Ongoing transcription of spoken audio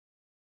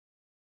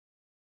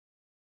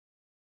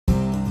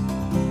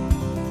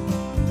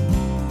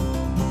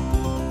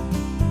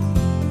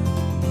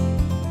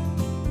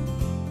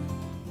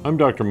I'm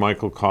Dr.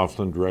 Michael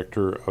Coughlin,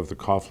 Director of the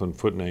Coughlin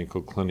Foot and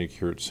Ankle Clinic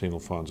here at St.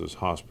 Alphonsus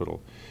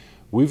Hospital.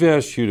 We've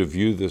asked you to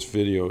view this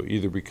video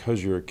either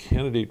because you're a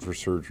candidate for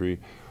surgery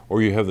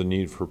or you have the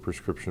need for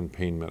prescription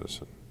pain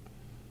medicine.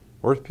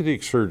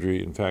 Orthopedic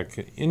surgery, in fact,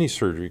 any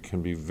surgery,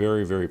 can be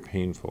very, very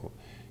painful.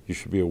 You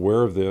should be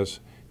aware of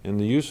this, and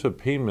the use of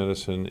pain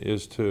medicine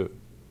is to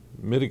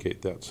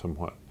mitigate that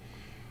somewhat.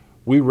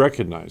 We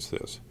recognize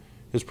this.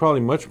 It's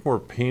probably much more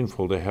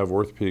painful to have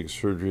orthopedic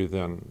surgery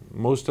than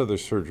most other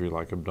surgery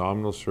like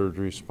abdominal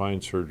surgery,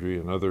 spine surgery,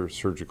 and other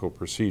surgical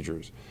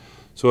procedures.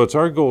 So it's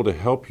our goal to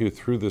help you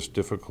through this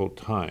difficult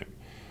time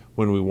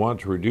when we want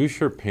to reduce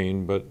your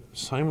pain, but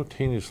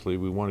simultaneously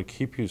we want to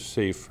keep you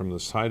safe from the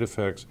side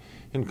effects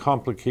and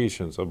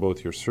complications of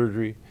both your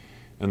surgery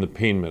and the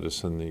pain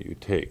medicine that you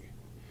take.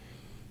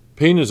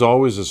 Pain is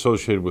always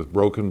associated with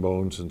broken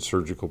bones and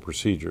surgical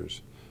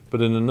procedures,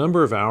 but in a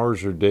number of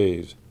hours or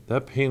days,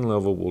 that pain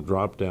level will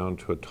drop down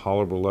to a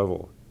tolerable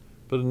level,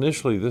 but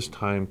initially this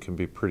time can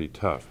be pretty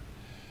tough.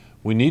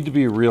 We need to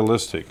be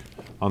realistic.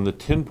 On the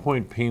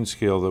 10-point pain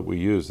scale that we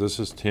use, this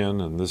is 10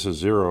 and this is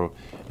 0,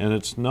 and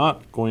it's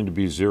not going to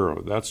be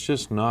 0. That's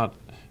just not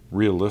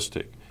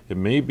realistic. It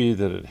may be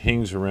that it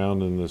hangs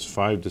around in this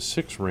 5 to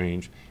 6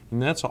 range,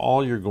 and that's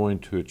all you're going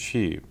to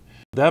achieve.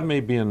 That may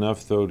be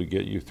enough, though, to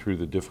get you through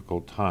the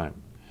difficult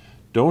time.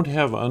 Don't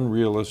have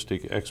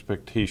unrealistic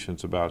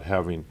expectations about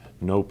having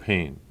no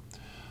pain.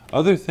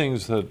 Other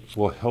things that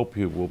will help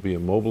you will be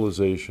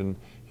immobilization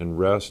and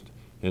rest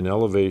and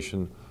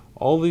elevation.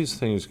 All these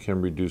things can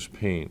reduce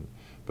pain,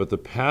 but the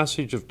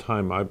passage of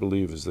time, I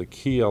believe, is the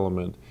key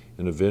element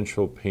in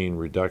eventual pain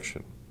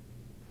reduction.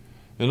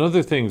 And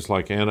other things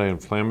like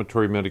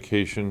anti-inflammatory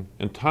medication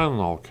and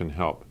Tylenol can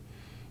help.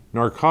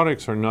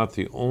 Narcotics are not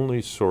the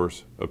only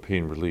source of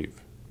pain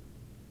relief.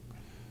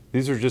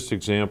 These are just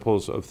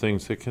examples of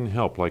things that can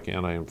help, like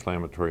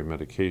anti-inflammatory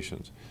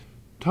medications.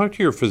 Talk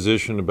to your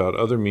physician about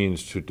other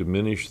means to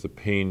diminish the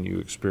pain you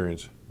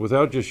experience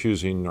without just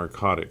using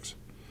narcotics.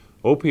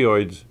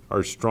 Opioids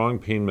are strong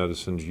pain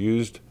medicines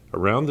used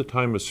around the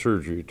time of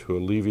surgery to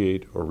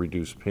alleviate or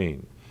reduce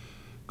pain.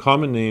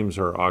 Common names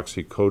are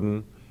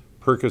oxycodone,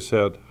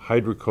 Percocet,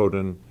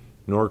 hydrocodone,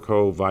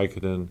 Norco,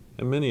 Vicodin,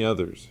 and many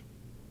others.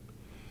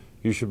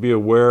 You should be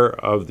aware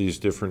of these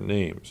different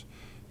names.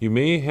 You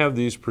may have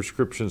these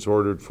prescriptions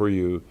ordered for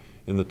you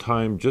in the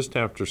time just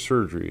after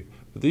surgery,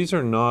 but these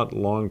are not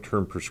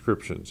long-term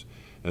prescriptions,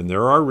 and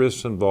there are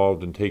risks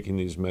involved in taking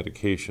these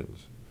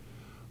medications.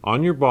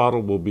 On your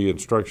bottle will be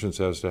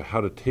instructions as to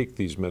how to take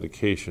these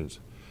medications,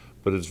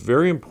 but it's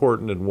very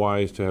important and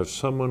wise to have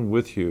someone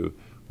with you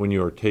when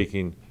you are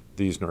taking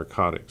these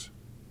narcotics.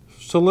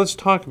 So let's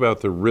talk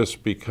about the risks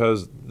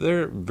because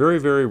they're very,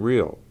 very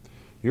real.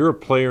 You're a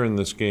player in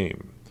this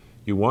game.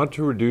 You want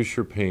to reduce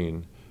your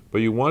pain,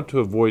 but you want to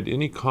avoid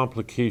any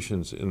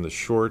complications in the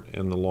short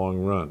and the long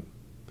run.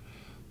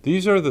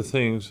 These are the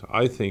things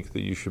I think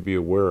that you should be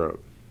aware of.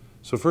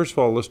 So first of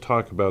all, let's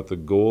talk about the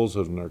goals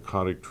of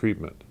narcotic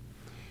treatment.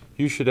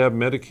 You should have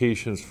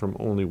medications from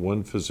only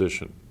one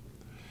physician.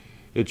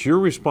 It's your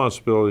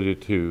responsibility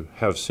to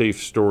have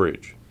safe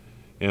storage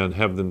and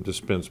have them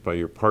dispensed by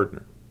your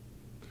partner.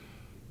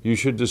 You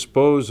should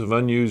dispose of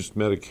unused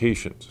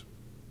medications.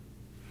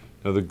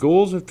 Now, the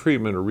goals of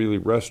treatment are really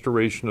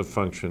restoration of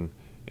function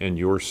and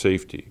your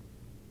safety.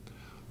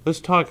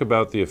 Let's talk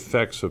about the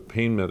effects of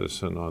pain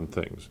medicine on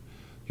things.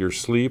 Your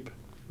sleep,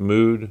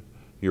 mood,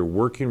 your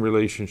working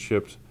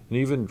relationships, and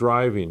even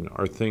driving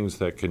are things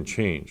that can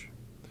change.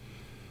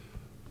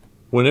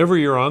 Whenever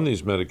you're on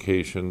these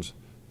medications,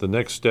 the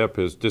next step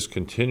is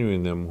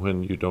discontinuing them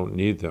when you don't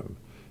need them.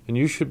 And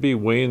you should be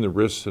weighing the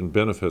risks and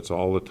benefits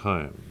all the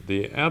time.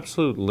 The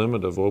absolute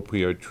limit of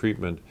opioid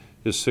treatment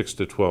is 6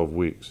 to 12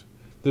 weeks.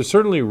 There's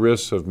certainly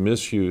risks of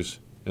misuse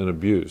and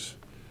abuse.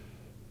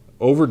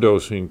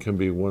 Overdosing can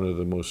be one of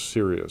the most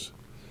serious.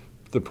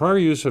 The prior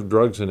use of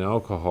drugs and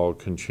alcohol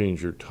can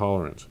change your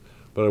tolerance,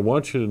 but I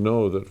want you to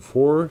know that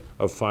 4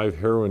 of 5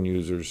 heroin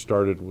users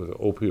started with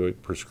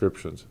opioid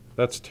prescriptions.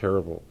 That's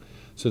terrible.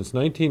 Since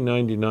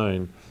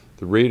 1999,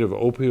 the rate of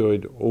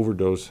opioid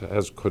overdose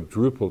has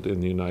quadrupled in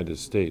the United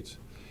States.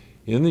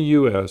 In the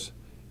U.S.,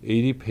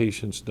 80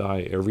 patients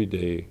die every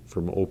day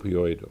from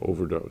opioid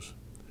overdose.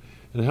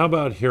 And how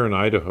about here in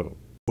Idaho?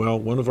 Well,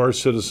 one of our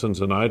citizens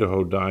in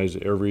Idaho dies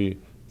every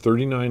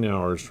 39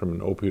 hours from an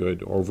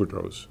opioid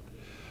overdose.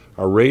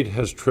 Our rate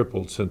has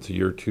tripled since the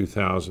year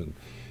 2000.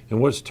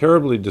 And what's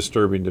terribly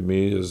disturbing to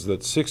me is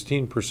that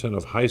 16%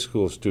 of high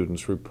school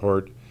students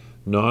report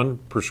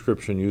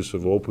non-prescription use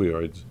of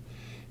opioids,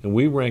 and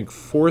we rank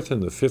 4th in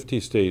the 50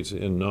 states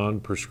in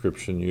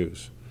non-prescription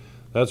use.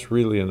 That's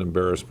really an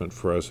embarrassment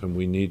for us, and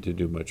we need to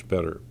do much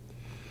better.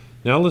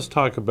 Now let's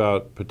talk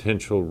about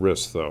potential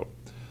risks, though.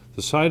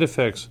 The side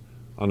effects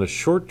on a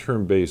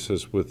short-term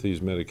basis with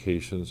these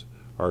medications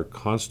are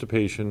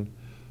constipation,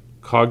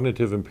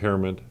 cognitive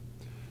impairment,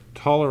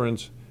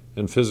 tolerance,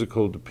 and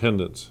physical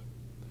dependence,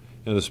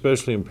 and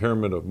especially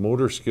impairment of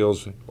motor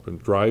skills when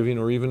driving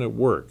or even at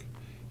work,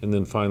 and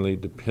then finally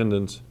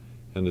dependence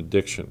and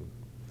addiction.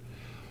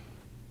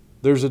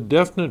 There's a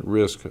definite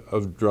risk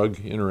of drug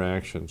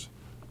interactions.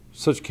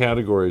 Such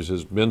categories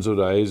as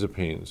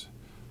benzodiazepines,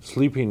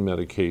 sleeping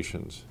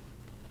medications,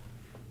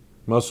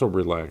 muscle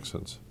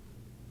relaxants,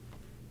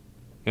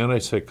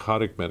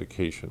 antipsychotic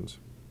medications.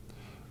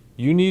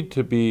 You need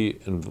to be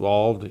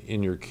involved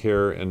in your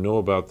care and know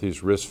about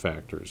these risk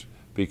factors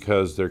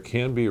because there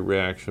can be a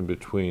reaction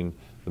between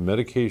the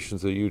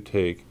medications that you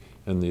take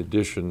and the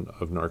addition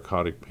of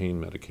narcotic pain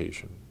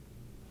medication.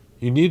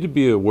 You need to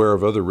be aware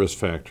of other risk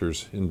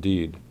factors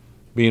indeed.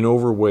 Being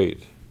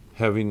overweight,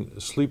 having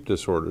sleep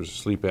disorders,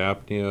 sleep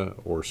apnea,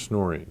 or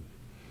snoring.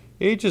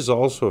 Age is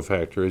also a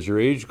factor. As your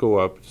age go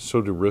up,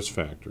 so do risk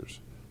factors.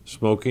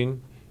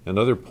 Smoking and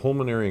other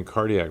pulmonary and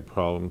cardiac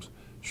problems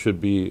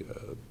should be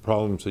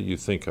problems that you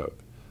think of.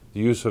 The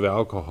use of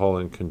alcohol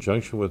in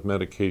conjunction with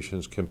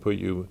medications can put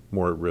you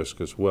more at risk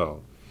as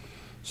well.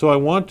 So I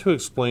want to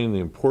explain the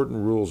important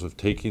rules of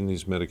taking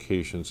these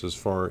medications as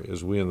far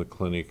as we in the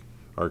clinic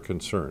are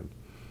concerned.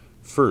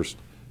 First,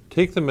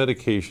 take the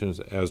medications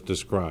as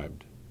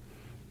described.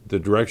 The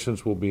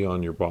directions will be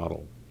on your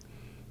bottle.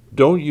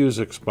 Don't use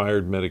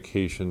expired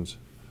medications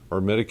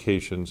or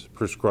medications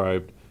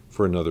prescribed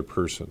for another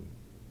person.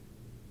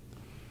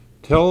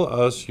 Tell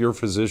us, your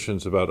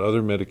physicians, about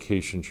other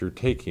medications you're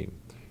taking.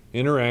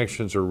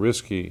 Interactions are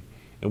risky,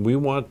 and we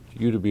want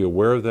you to be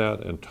aware of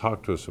that and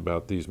talk to us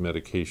about these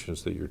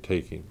medications that you're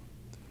taking.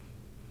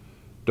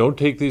 Don't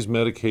take these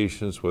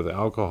medications with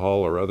alcohol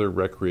or other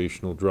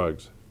recreational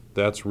drugs.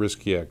 That's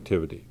risky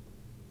activity.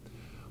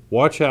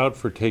 Watch out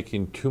for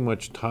taking too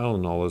much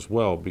Tylenol as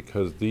well,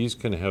 because these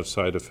can have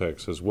side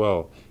effects as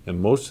well,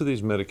 and most of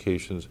these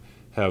medications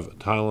have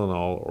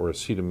Tylenol or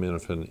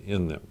acetaminophen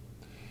in them.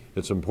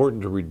 It's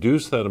important to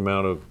reduce that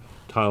amount of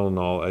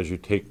Tylenol as you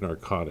take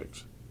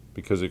narcotics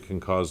because it can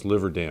cause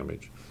liver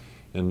damage.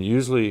 And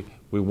usually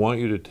we want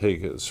you to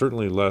take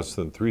certainly less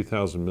than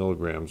 3,000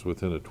 milligrams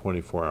within a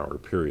 24-hour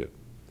period.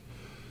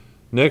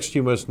 Next,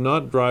 you must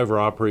not drive or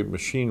operate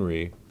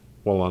machinery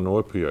while on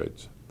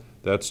opioids.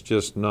 That's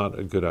just not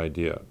a good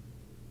idea.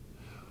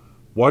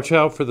 Watch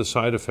out for the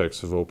side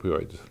effects of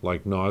opioids,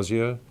 like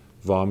nausea,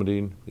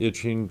 vomiting,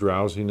 itching,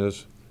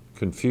 drowsiness,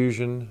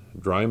 confusion,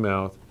 dry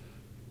mouth,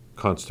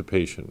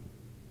 constipation.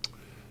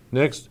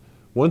 Next,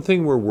 one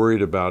thing we're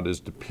worried about is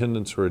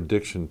dependence or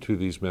addiction to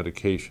these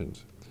medications.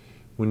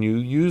 When you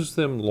use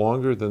them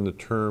longer than the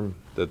term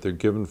that they're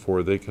given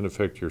for, they can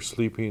affect your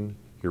sleeping,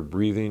 your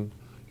breathing,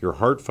 your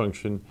heart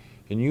function,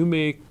 and you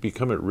may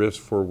become at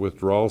risk for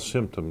withdrawal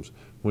symptoms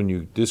when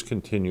you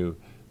discontinue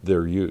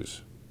their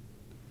use.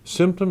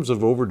 Symptoms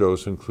of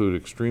overdose include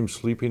extreme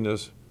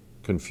sleepiness,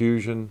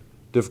 confusion,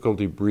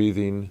 difficulty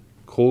breathing,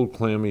 cold,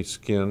 clammy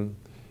skin.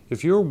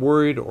 If you're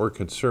worried or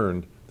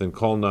concerned, then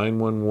call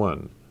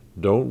 911.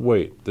 Don't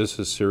wait. This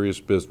is serious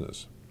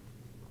business.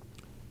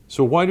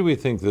 So why do we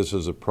think this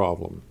is a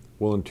problem?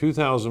 Well, in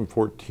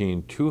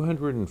 2014,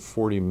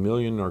 240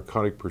 million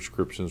narcotic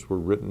prescriptions were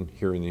written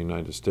here in the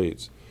United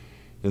States.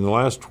 In the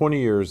last 20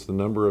 years, the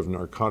number of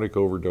narcotic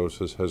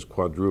overdoses has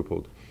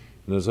quadrupled.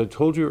 And as I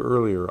told you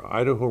earlier,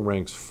 Idaho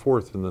ranks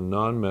 4th in the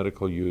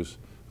non-medical use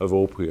of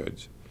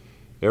opioids.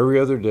 Every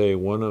other day,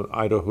 one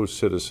Idaho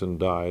citizen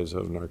dies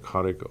of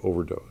narcotic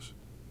overdose.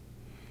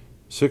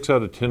 6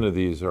 out of 10 of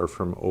these are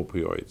from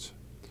opioids.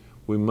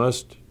 We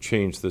must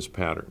change this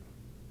pattern.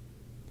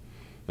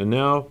 And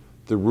now,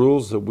 the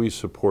rules that we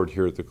support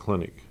here at the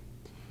clinic.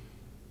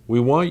 We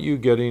want you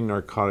getting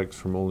narcotics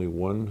from only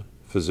one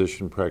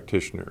physician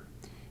practitioner.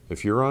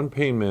 If you're on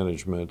pain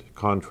management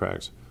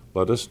contracts,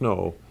 let us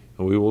know,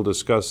 and we will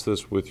discuss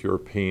this with your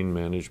pain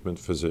management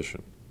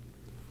physician.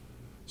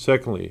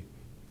 Secondly,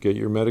 get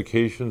your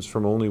medications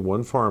from only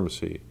one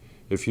pharmacy.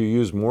 If you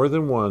use more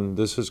than one,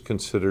 this is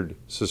considered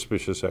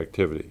suspicious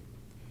activity.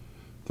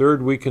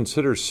 Third, we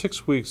consider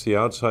 6 weeks the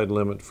outside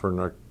limit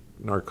for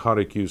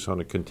narcotic use on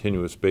a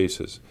continuous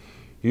basis.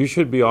 You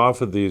should be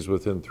off of these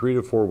within 3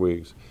 to 4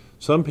 weeks.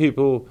 Some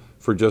people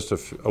for just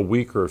a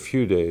week or a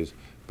few days.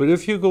 But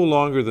if you go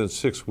longer than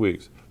 6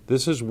 weeks,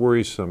 this is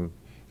worrisome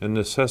and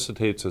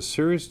necessitates a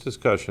serious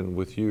discussion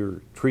with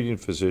your treating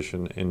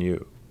physician and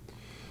you.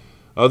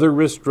 Other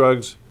risk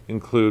drugs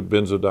include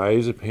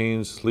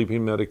benzodiazepines,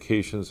 sleeping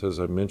medications, as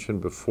I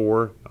mentioned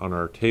before on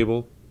our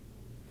table,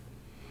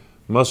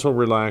 muscle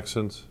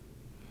relaxants.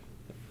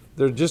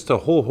 There's just a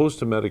whole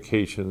host of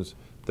medications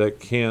that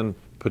can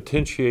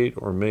potentiate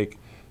or make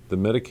the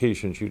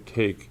medications you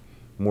take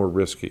more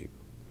risky.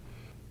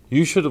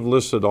 You should have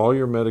listed all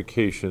your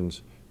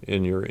medications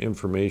in your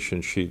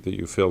information sheet that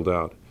you filled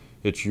out.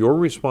 It's your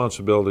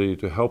responsibility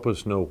to help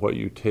us know what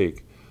you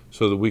take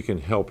so that we can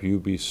help you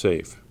be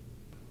safe.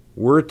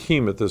 We're a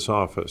team at this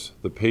office,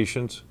 the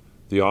patients,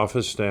 the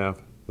office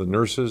staff, the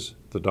nurses,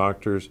 the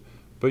doctors,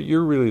 but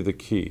you're really the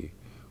key.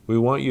 We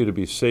want you to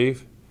be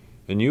safe,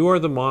 and you are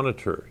the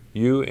monitor.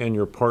 You and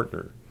your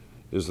partner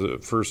is the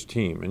first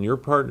team, and your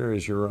partner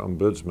is your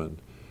ombudsman.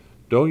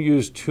 Don't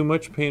use too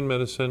much pain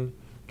medicine.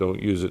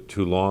 Don't use it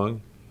too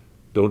long.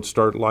 Don't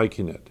start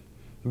liking it.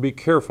 And be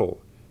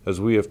careful, as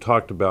we have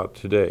talked about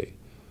today.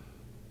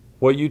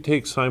 what you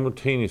take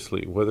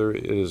simultaneously, whether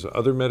it is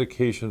other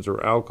medications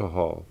or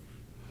alcohol.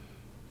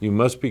 You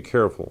must be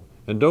careful,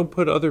 and don't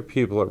put other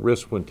people at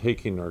risk when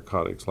taking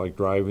narcotics, like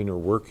driving or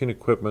working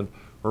equipment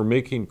or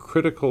making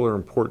critical or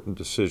important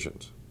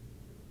decisions.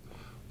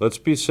 Let's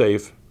be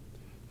safe,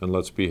 and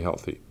let's be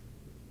healthy.